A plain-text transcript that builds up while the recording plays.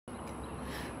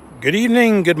Good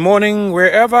evening, good morning,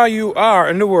 wherever you are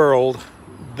in the world.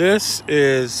 This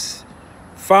is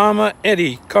Farmer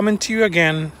Eddie coming to you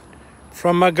again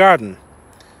from my garden.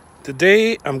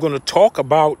 Today I'm going to talk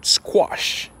about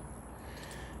squash.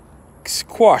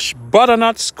 Squash,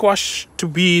 butternut squash to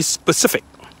be specific.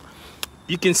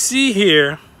 You can see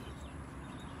here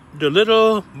the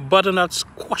little butternut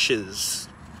squashes.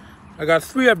 I got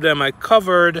 3 of them I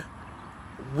covered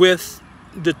with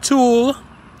the tulle.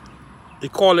 They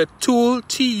call it tulle,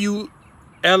 Tulle,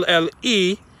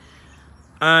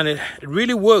 and it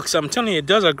really works. I'm telling you, it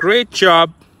does a great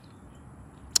job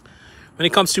when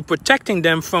it comes to protecting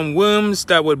them from worms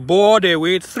that would bore their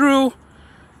way through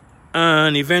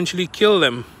and eventually kill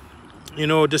them,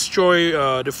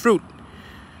 destroy the fruit.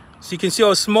 So you can see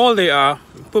how small they are.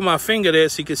 Put my finger there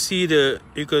so you can see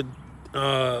you could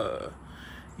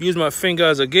use my finger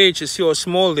as a gauge to see how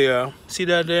small they are. See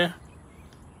that there?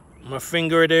 My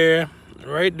finger there.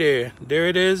 Right there. There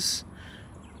it is.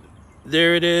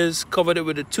 Covered it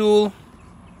with a tool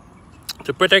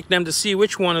to protect them, to see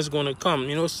which one is going to come.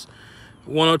 1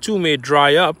 or 2 may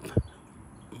dry up,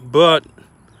 but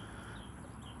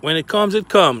when it comes, it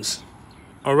comes.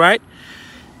 All right.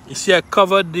 You see, I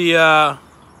covered the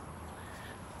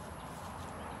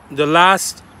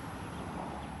last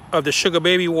of the sugar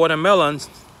baby watermelons.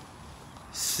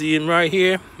 See him right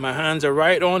here? My hands are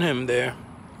right on him there.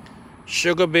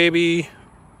 Sugar baby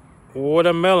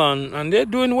watermelon, and they're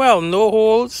doing well. No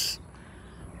holes.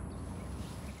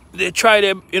 They try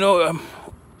to,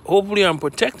 hopefully I'm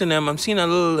protecting them. I'm seeing a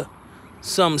little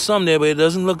some there, but it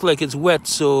doesn't look like it's wet,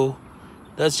 so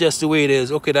that's just the way it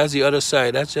is. Okay, that's the other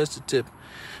side. That's just the tip.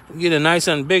 Get it nice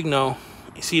and big now.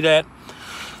 You see that?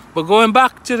 But going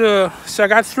back to so I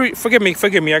got 3. Forgive me.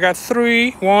 I got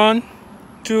 3. 1,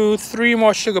 2, 3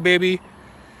 more sugar baby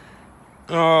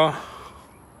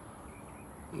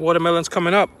watermelons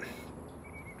coming up.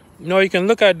 You can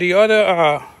look at the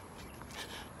other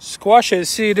squashes.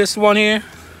 See, this one here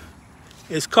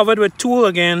is covered with tulle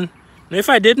again. Now, if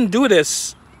I didn't do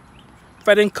this, if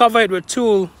I didn't cover it with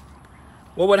tulle,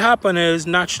 what would happen is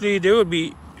naturally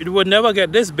it would never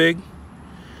get this big,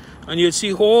 and you'd see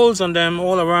holes on them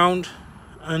all around,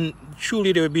 and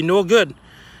truly they would be no good.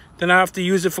 Then I have to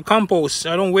use it for compost.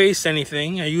 I don't waste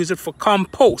anything. I use it for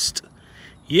compost.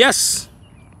 Yes.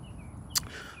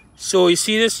 So you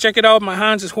see this? Check it out. My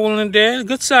hands is holding it there.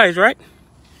 Good size, right?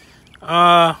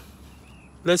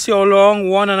 Let's see how long.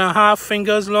 1.5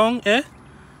 fingers long.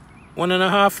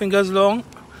 1.5 fingers long.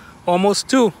 Almost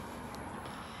 2.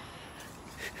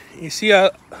 You see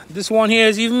this one here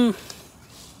is even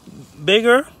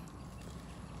bigger.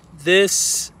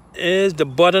 This is the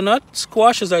butternut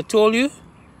squash, as I told you.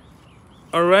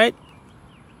 All right.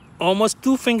 Almost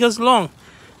 2 fingers long.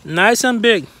 Nice and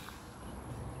big.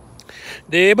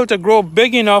 They're able to grow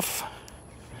big enough,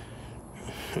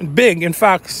 in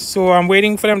fact, so I'm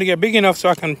waiting for them to get big enough so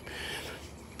I can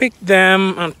pick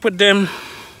them and put them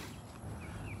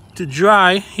to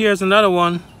dry. Here's another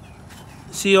one.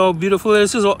 See how beautiful it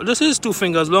is? This is 2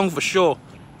 fingers long for sure.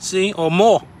 See, or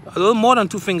more, a little more than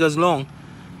 2 fingers long.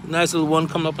 Nice little one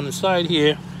coming up on the side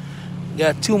here.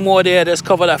 Got 2 more there that's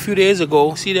covered a few days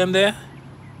ago. See them there?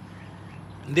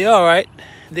 They're all right.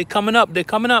 They're coming up.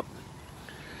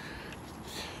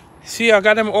 See, I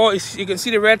got them all. You can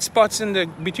see the red spots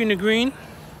between the green.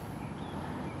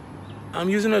 I'm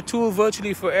using a tool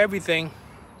virtually for everything.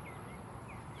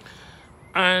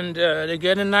 And they're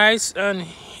getting nice and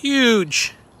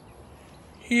huge.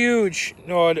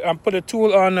 I put a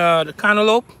tool on the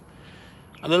cantaloupe.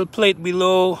 A little plate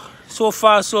below. So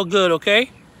far, so good,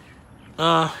 okay?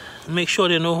 Make sure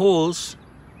there are no holes.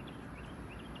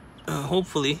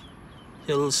 Hopefully.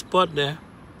 There's a little spot there.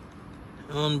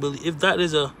 Unbelievable. If that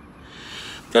is a...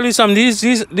 Tell you something,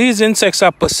 these insects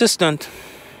are persistent.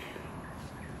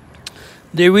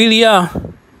 They really are.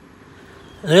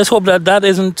 Let's hope that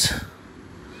isn't...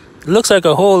 It looks like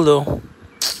a hole though.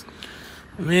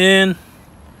 Man,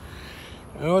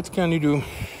 what can you do?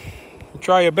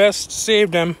 Try your best to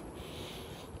save them.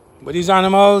 But these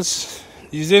animals,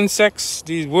 these insects,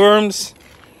 these worms,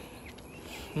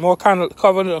 more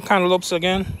covered cantaloupes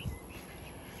again.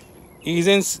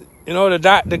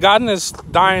 The garden is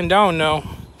dying down now.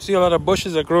 See, a lot of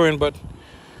bushes are growing, but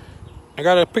I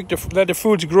gotta let the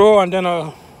fruits grow, and then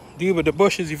I'll deal with the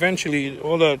bushes eventually.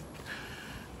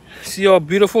 See how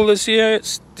beautiful this here?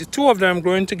 It's the 2 of them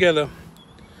growing together.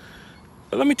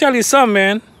 But let me tell you something,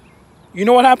 man. You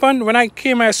know what happened? When I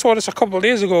came, I saw this a couple of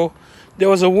days ago. There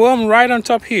was a worm right on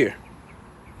top here.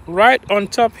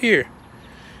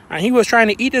 And he was trying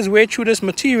to eat his way through this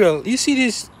material. You see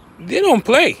these? They don't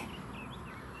play.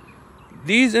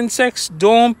 These insects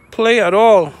don't play at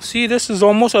all. See, this is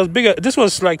almost as big. This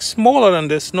was like smaller than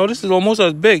this. No, this is almost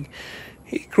as big.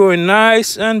 He's growing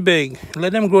nice and big.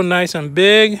 Let them grow nice and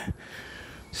big,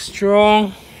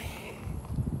 strong.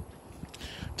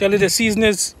 Tell you the season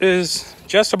is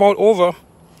just about over,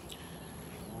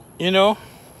 you know.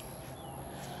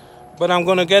 But I'm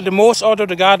gonna get the most out of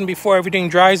the garden before everything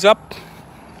dries up.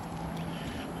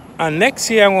 And next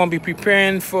year I'm gonna be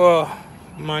preparing for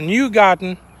my new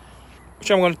garden, which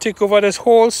I'm gonna take over this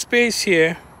whole space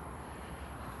here,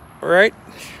 right,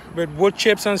 with wood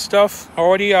chips and stuff. I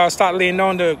already start laying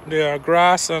down the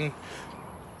grass and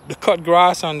the cut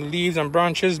grass and leaves and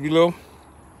branches below.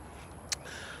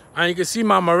 And you can see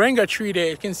my moringa tree there.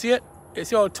 You can see it. You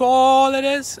see how tall it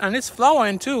is, and it's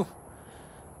flowering too.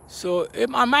 So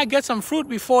I might get some fruit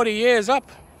before the year is up.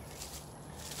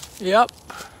 Yep,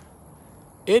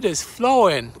 it is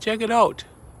flowering. Check it out.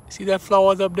 See that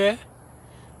flowers up there?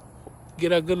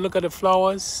 Get a good look at the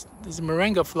flowers. This is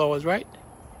moringa flowers, right?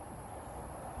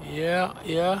 Yeah.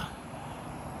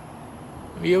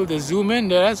 Be able to zoom in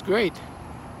there. That's great.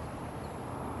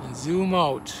 And zoom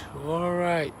out. All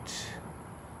right.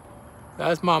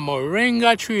 That's my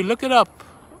moringa tree. Look it up.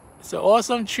 It's an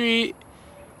awesome tree.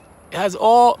 It has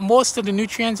most of the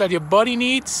nutrients that your body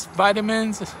needs,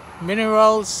 vitamins,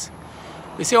 minerals.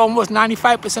 They say almost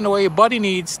 95% of what your body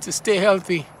needs to stay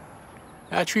healthy.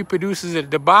 That tree produces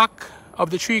it. The bark of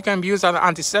the tree can be used as an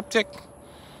antiseptic.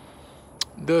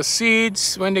 The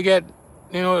seeds, when they get,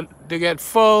 they get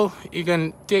full, you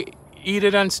can eat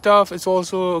it and stuff. It's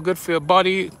also good for your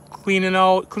body, clean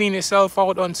yourself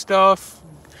out on stuff,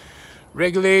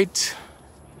 regulate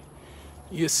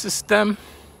your system.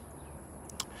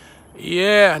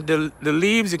 Yeah, the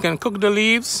leaves, you can cook the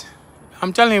leaves.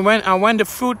 I'm telling you, when the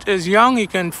fruit is young, you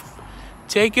can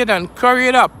take it and curry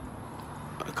it up.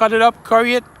 Cut it up,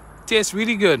 curry it. Tastes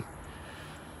really good.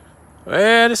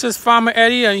 Well, this is Farmer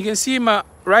Eddie, and you can see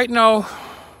right now,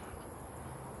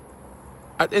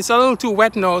 it's a little too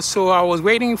wet now, so I was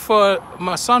waiting for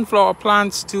my sunflower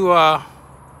plants to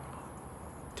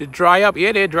dry up.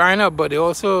 Yeah, they're drying up, but they're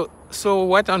also so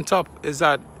wet on top is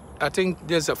that I think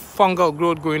there's a fungal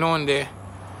growth going on there.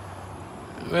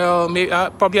 Well, maybe I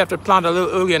probably have to plant a little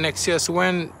earlier next year.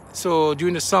 So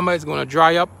during the summer it's going to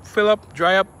dry up, fill up,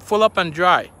 dry up, full up, and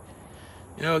dry.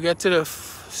 Get to the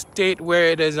state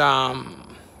where it is all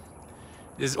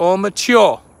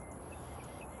mature.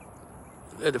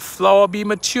 Let the flower be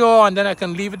mature, and then I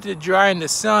can leave it to dry in the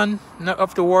sun. Not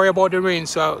have to worry about the rain.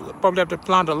 So I'll probably have to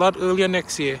plant a lot earlier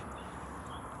next year.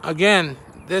 Again,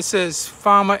 this is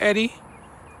Farmer Eddie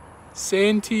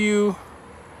saying to you,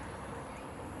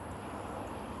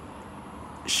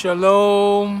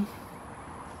 shalom,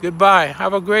 goodbye,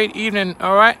 have a great evening.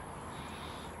 All right,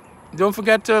 don't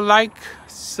forget to like,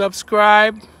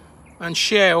 subscribe, and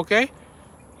share. Okay,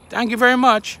 thank you very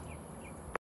much.